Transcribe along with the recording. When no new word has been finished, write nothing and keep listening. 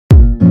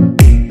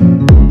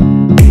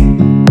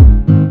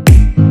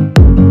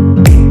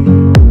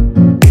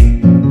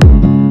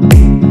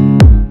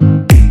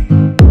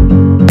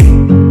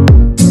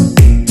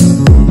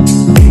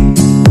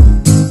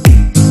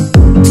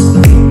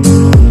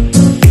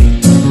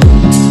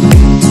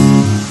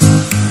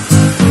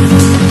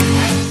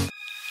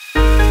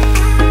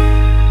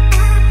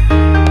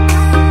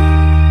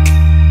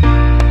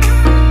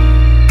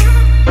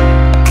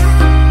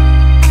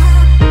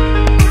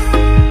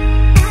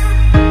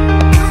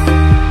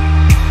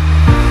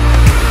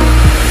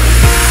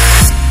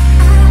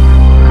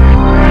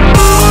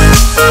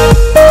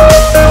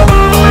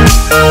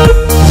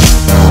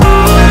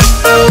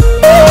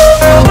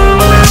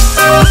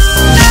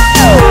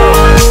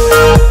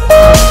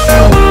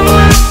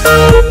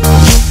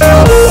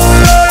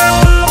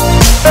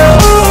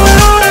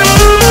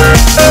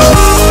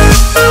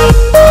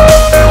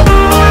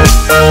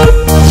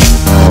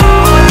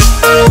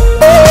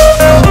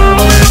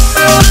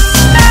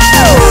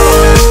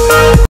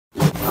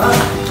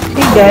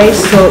guys,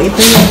 so ito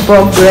yung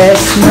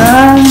progress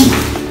ng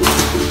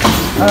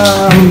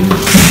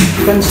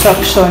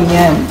construction.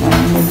 Yan.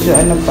 Medyo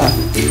ano pa.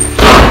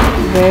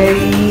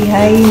 Very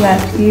high,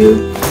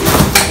 Matthew.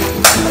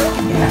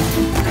 Yeah.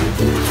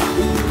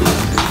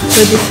 So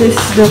this is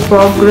the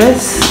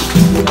progress.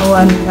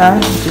 Ginawa nila.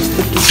 Just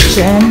the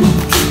kitchen.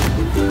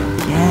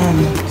 Yan.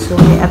 So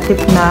may atip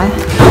na.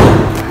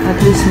 At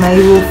least may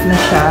roof na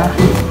siya.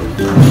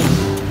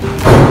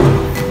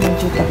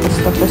 Medyo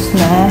tapos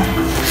na.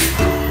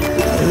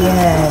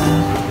 Ayan.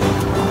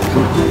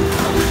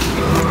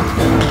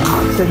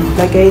 So,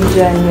 lagay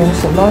dyan yung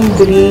sa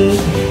laundry.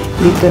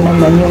 Dito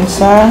naman yung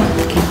sa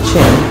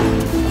kitchen.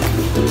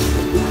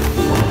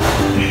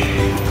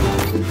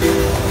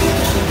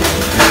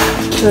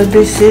 So,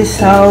 this is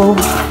how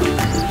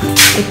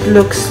it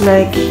looks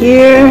like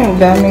here.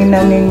 Ang dami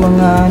naming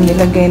mga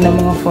nilagay na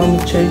mga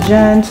furniture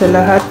dyan. So,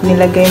 lahat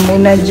nilagay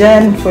muna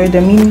dyan for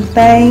the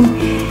meantime.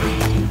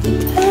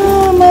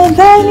 My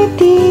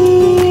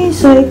vanity!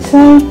 So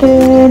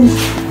excited!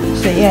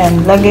 So,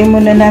 yan. Lagay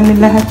muna namin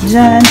lahat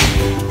dyan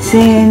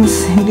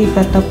since hindi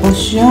pa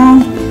tapos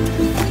yung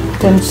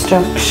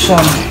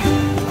construction.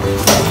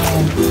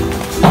 Ayan.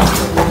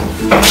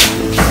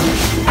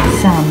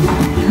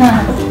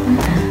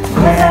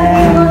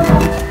 Ayan.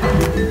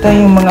 Ito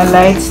yung mga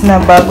lights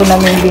na bago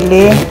namin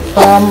bili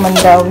from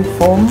Mandawi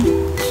Foam.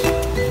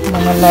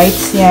 Mga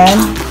lights yan.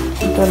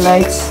 Ito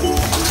lights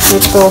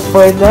dito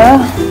for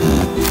the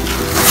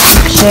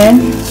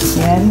kitchen.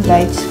 Yan,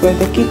 lights for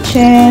the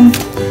kitchen.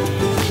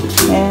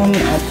 And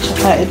at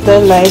saka ito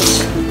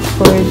lights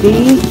for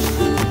the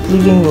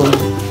living room.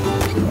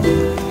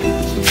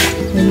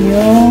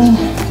 Yan.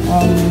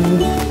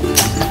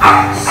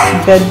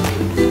 Yung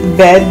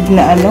bed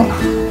na ano,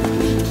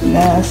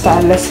 na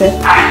sala set.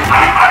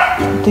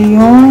 Ito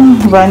yung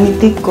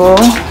vanity ko.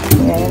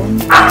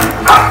 Yan.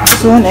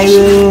 Soon I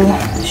will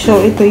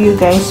show it to you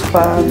guys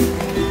pag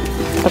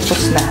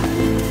tapos na.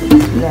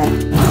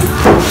 Yan.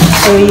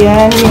 So,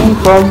 yan yung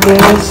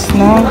progress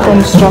ng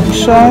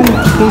construction.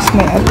 At least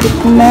may atip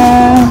na.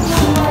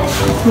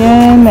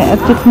 Yan, may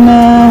atip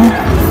na.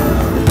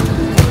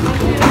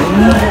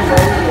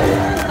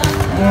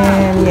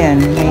 And yan,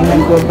 may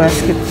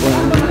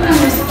nagbo-basketball.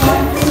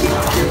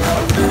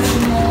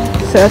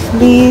 So, at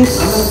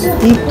least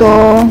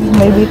dito,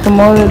 maybe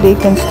tomorrow they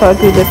can start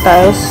with the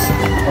tiles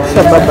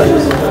sa baba.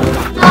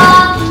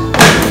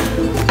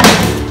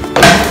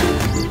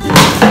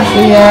 So,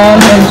 yan,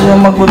 medyo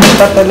magulo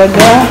pa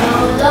talaga.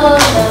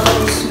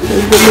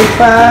 Magulo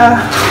pa.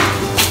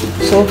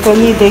 So,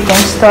 hopefully, they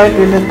can start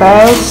with the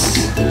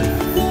tiles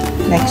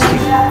next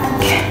week.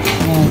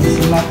 Ayan,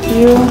 si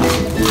Matthew.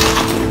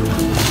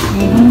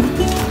 Yan.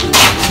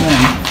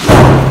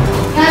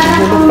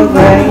 Magulo pa,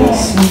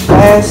 guys. Yung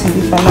tiles,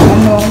 hindi pa na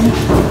ano.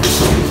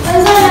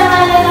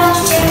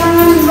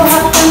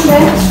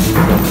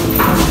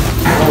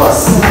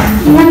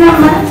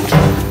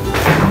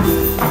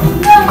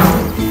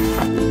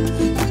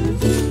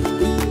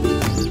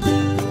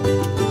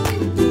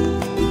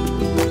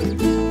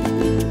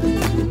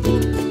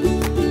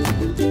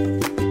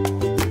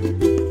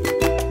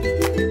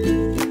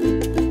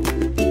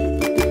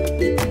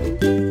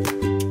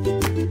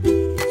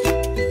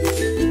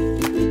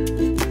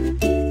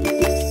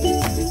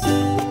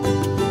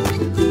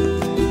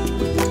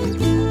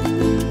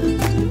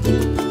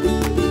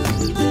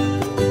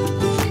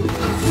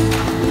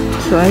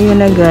 So,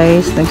 ayun na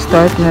guys,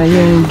 nag-start na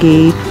yung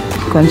gate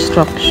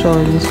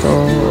construction. So,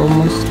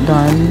 almost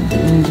done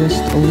in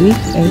just a week,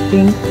 I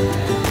think.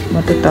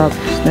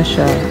 Matatapos na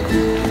siya.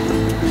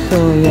 So,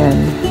 yan.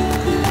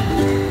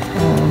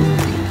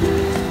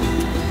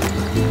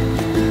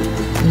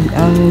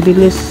 Ang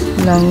bilis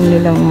lang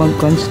nilang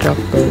mag-construct.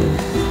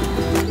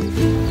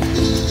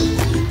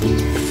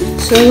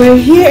 So, we're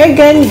here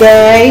again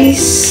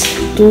guys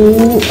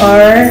to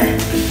our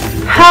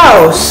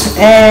house.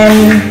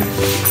 And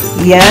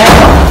yan.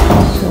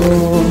 So,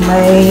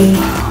 may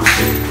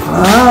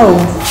wow.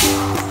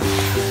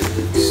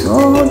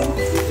 So,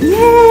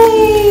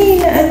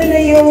 yay! Ano na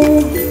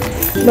yung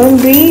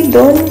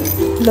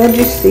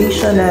laundry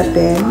station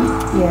natin.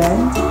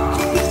 Yan.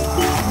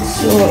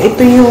 So,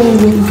 ito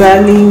yung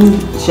galing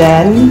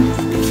dyan.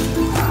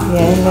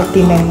 Yan, na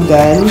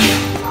tinanggal.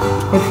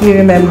 If you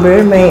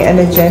remember, may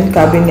ano dyan,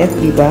 cabinet,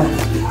 diba?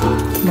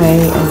 May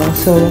ano.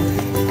 So,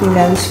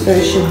 tinransfer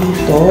siya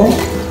dito.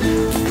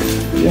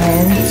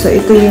 Yan. So,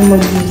 ito yung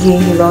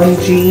magiging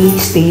laundry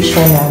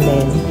station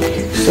namin.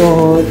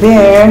 So,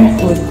 there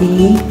would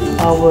be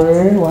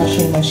our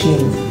washing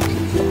machine.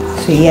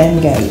 So, yan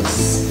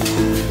guys.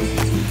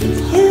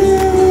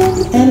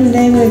 Yan. And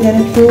then, we're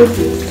gonna put,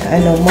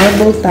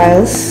 marble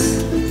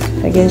tiles.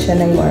 Lagyan siya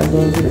ng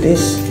marble.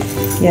 This,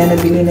 yan,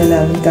 nabili na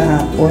namin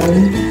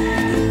kahapon.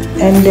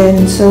 And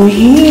then, so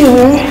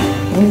here,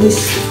 in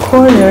this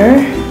corner,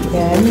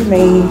 yan,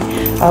 may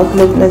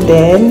outlook na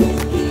din.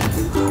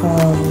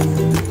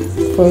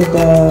 For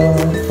the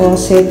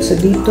faucet. So,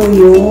 dito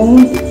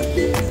yung,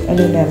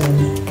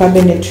 namin,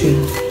 cabinetry.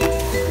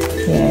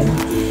 Yan.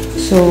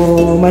 So,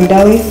 So,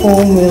 Mandawi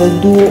Foam will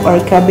do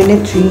our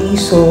cabinetry.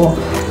 So,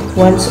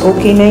 once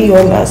okay na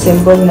yun,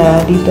 assemble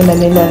na, dito na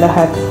nila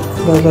lahat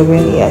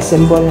gagawin,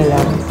 i-assemble na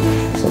lang.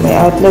 So, may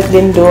outlet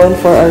din doon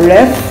for a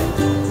ref.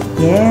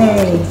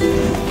 Yay!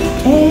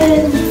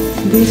 And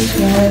this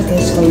one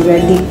is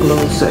already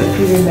closed. So, if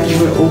you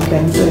remember,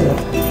 open to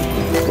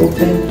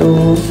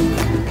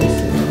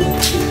kasi,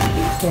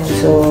 yan.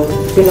 So,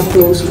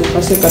 pina-close ko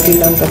kasi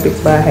kabilang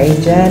kapitbahay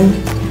dyan.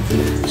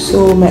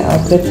 So, may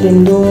outlet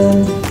din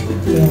doon.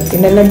 Yan.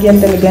 Pinalagyan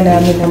talaga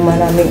namin ng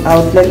maraming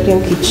outlet yung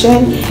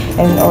kitchen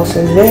and also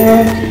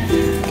there.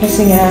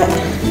 Kasi nga,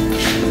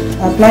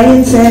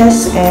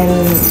 appliances and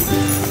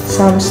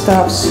some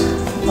stuffs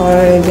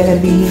are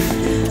gonna be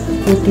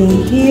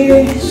putting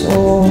here.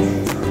 So,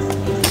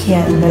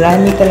 yan.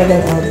 Marami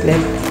talagang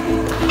outlet.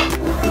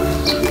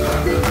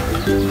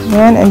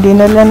 Yan. And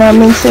dinala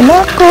namin si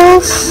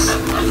Knuckles.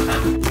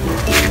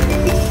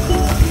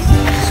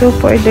 So,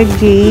 for the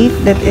gate,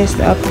 that is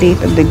the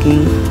update of the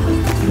gate.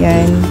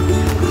 Yan.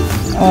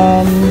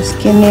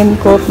 Skin and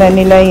coat na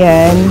nila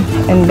yan.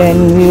 And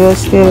then, we will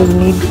still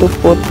need to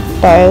put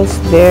tiles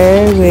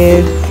there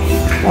with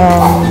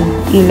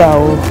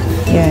ilaw.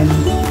 Yan.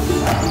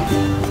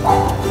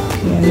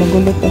 Yan.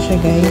 Nagulo pa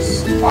siya,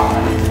 guys.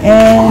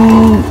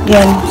 And,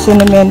 yan.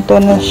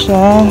 Sinemento na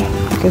siya.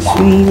 Because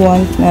we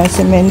want na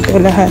semento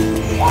lahat.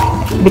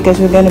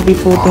 Because we're gonna be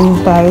putting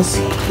tiles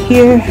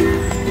here.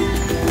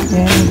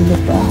 Yan. Nagulo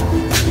pa.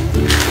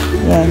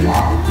 Yan.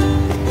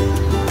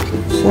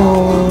 So,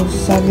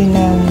 sabi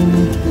ng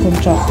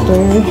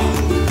contractor,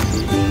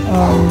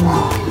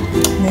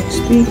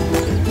 next week,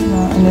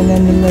 ano na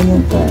nila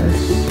yung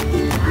tiles.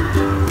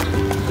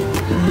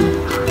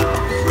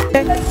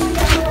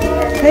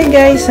 Hi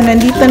guys, so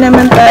nandito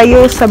naman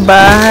tayo sa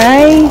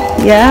bahay.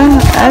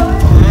 Yeah, at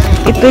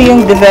ito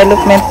yung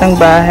development ng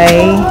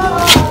bahay.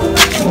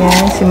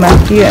 Yan, si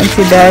Matthew and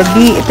si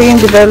Daddy. Ito yung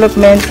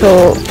development.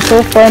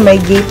 So far may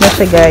gate na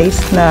siya guys,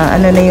 na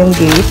ano na yung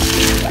gate.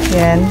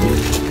 Yan.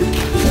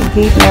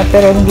 Gate na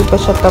pero hindi pa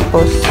siya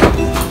tapos.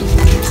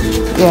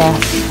 Yeah.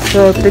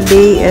 So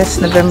today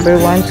is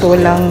November 1. So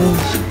walang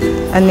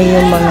ano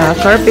yung mga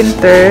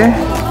carpenter.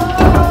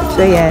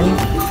 So yan.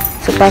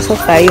 So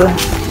pasok tayo.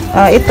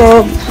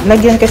 Ito,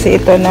 lagyan kasi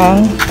ito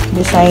ng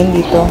design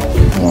dito.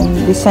 Yan,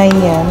 design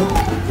yan.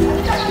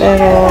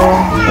 Pero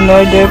in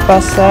order pa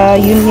sa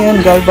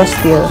Union Galva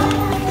Steel.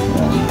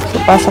 Yan. So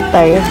pasok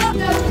tayo.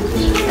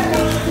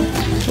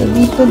 So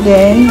dito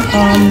din,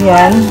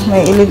 yan,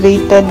 may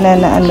elevated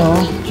na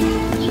ano.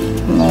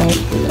 May,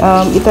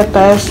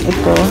 itatiles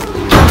ito.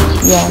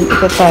 Yan,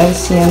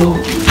 itatiles yan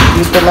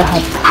dito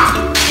lahat.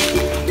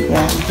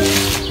 Yan.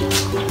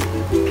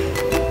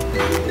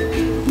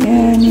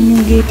 Yan, yun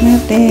yung gate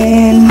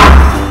natin.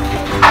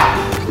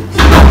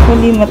 So,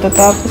 hopefully,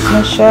 matatapos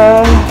na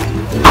siya.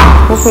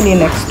 Hopefully,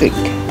 next week.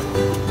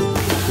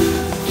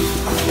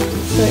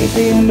 So, ito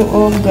yung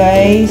loob,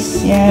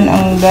 guys. Yan,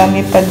 ang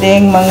dami pa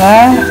ding mga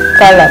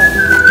kalat.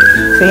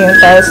 So, yung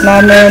tiles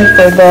namin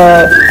for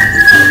the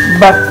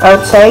back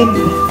outside.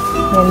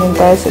 Yan yung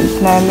tiles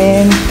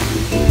namin.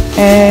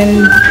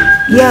 And,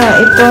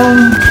 yeah,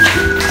 itong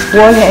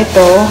wall na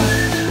ito,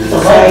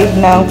 side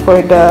ng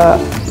for the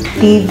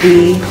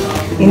TV,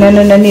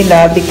 inano na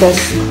nila because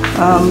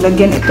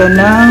lagyan ito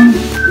ng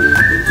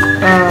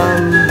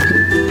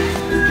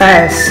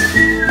tiles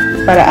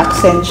para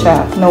accent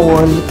siya na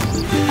wall,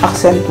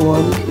 accent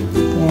wall.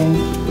 Yan.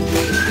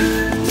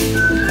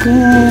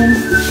 Yan.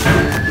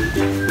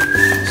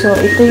 So,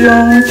 ito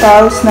yung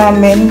tiles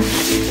namin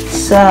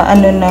sa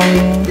ano ng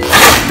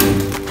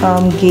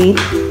gate.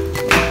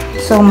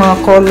 So, mga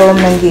column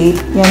ng gate,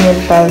 yan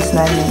yung tiles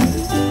namin.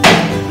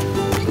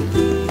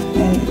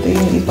 And ito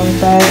yung ibang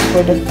tiles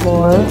for the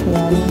floor.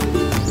 Yan.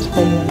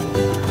 So, yan.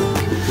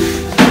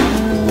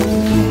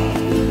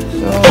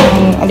 So,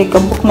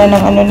 alikabok na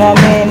ng ano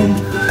namin,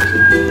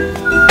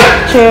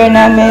 chair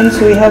namin.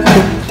 So, we have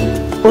to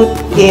put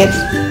it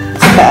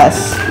sa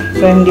taas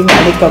para hindi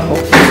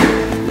maalikabok.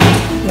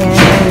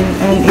 Yan.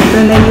 And ito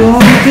na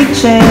yung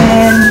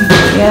kitchen.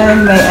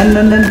 Yan. May ano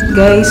na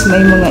guys,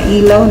 may mga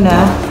ilaw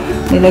na.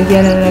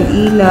 Nilagyan na ng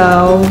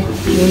ilaw.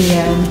 Yun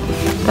yan.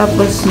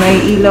 Tapos may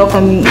ilaw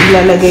kaming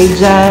ilalagay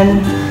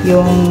dyan.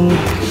 Yung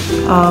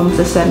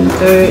sa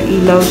center,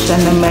 ilaw siya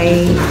na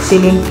may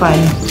ceiling fan.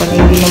 Para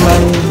hindi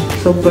naman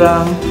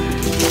sobrang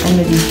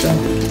ano dito,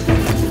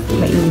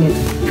 mainit.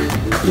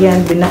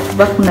 Yan,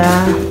 binakbak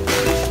na.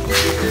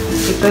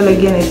 Ito,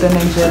 lagyan ito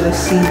ng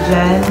jealousy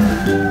dyan.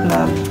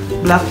 Na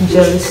black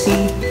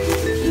jealousy.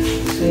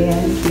 So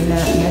yan,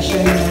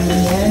 pina-measure namin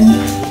yan.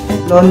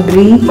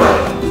 Laundry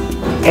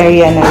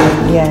area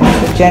namin. Yan.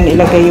 So, dyan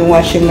ilagay yung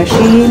washing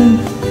machine.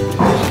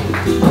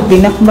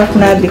 Binakbak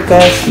na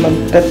because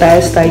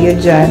magta-tiles tayo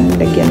dyan.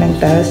 Lagyan ng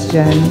tiles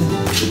dyan.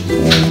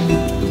 Yan.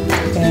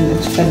 Yan. At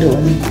saka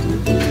doon.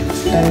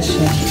 Tiles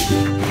yan.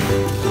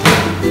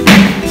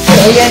 So,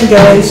 ayan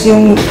guys.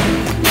 Yung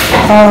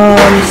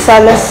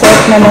sala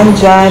set na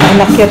nandyan.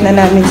 Inakyat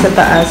na namin sa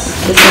taas.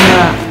 Kasi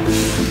na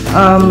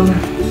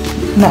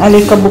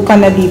naalikabukan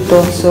na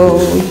dito. So,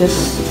 we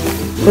just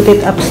put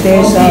it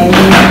upstairs sa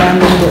room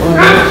namin doon.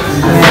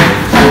 Ayan.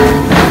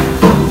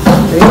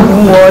 So,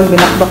 yung wall,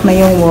 binakbak na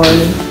yung wall.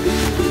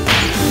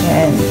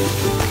 Ayan.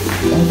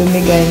 Ang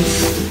dumi guys.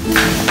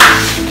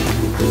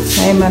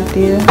 Hi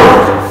Matthew.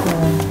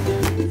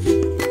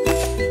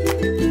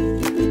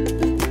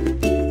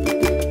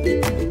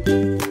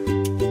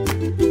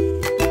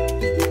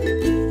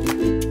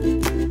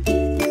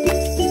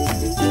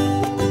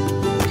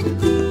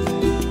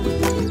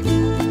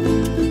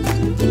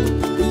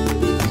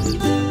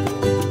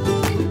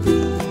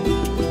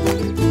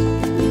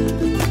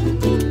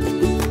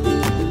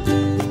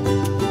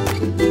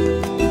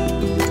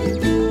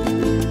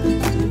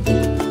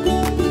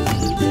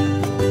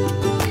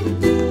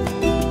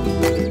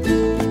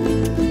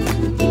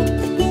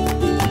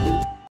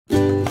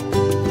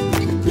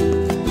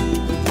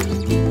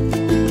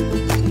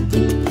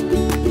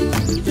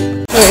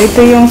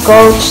 Ito yung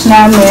couch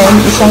namin,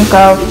 isang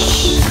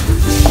couch.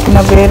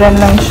 Pinaberan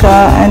lang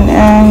siya,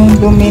 ang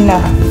dumi na.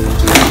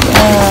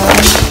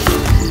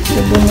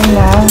 Dumi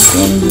na.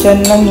 Dyan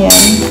lang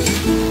yan.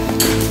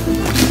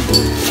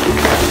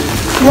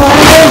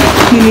 Wow!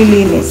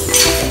 Nililinis.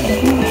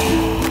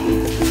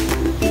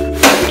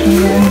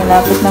 Ayan,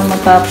 malapit na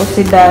matapos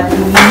si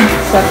Daddy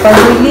sa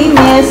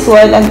paglilinis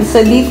while ang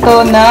isa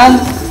dito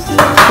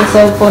sa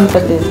cellphone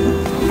pa din.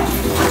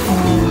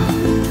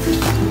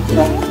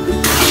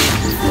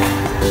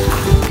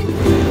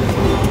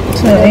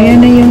 So, ayan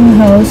na yung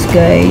house,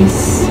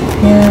 guys.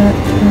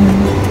 Yeah.